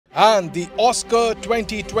And the Oscar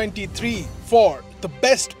 2023 for the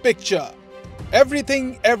Best Picture,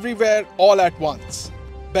 Everything Everywhere All at Once.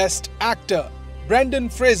 Best Actor, Brendan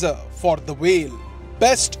Fraser for The Whale.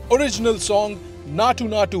 Best Original Song, Naatu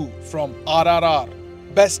Naatu from RRR.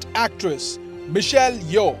 Best Actress, Michelle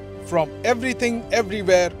Yeoh from Everything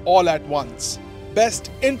Everywhere All at Once.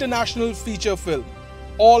 Best International Feature Film,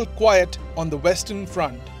 All Quiet on the Western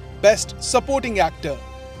Front. Best Supporting Actor,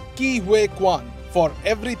 Ke Huy Quan for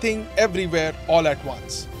Everything Everywhere All at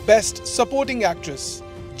Once. Best Supporting Actress,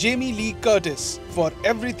 Jamie Lee Curtis for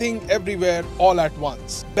Everything Everywhere All at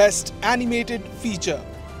Once. Best Animated Feature,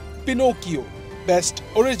 Pinocchio. Best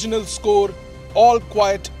Original Score, All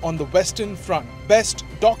Quiet on the Western Front. Best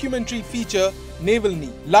Documentary Feature,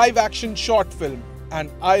 Navalny, Live Action Short Film,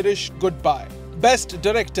 and Irish Goodbye. Best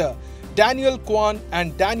Director, Daniel Kwan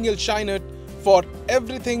and Daniel Scheinert for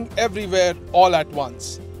Everything Everywhere All at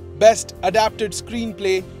Once. Best Adapted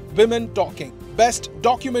Screenplay, Women Talking. Best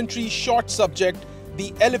Documentary Short Subject,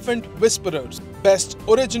 The Elephant Whisperers. Best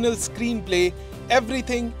Original Screenplay,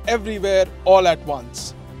 Everything Everywhere All at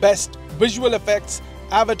Once. Best Visual Effects,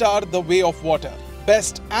 Avatar: The Way of Water.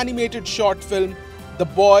 Best Animated Short Film, The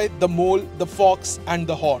Boy, the Mole, the Fox and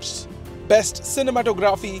the Horse. Best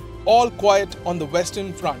Cinematography, All Quiet on the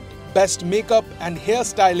Western Front. Best Makeup and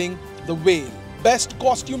Hairstyling, The Whale. Best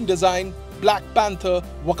Costume Design, Black Panther: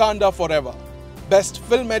 Wakanda Forever. Best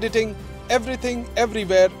Film Editing, Everything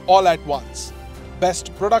Everywhere All at Once.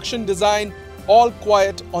 Best Production Design, All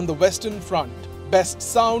Quiet on the Western Front. Best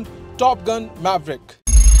Sound, Top Gun: Maverick.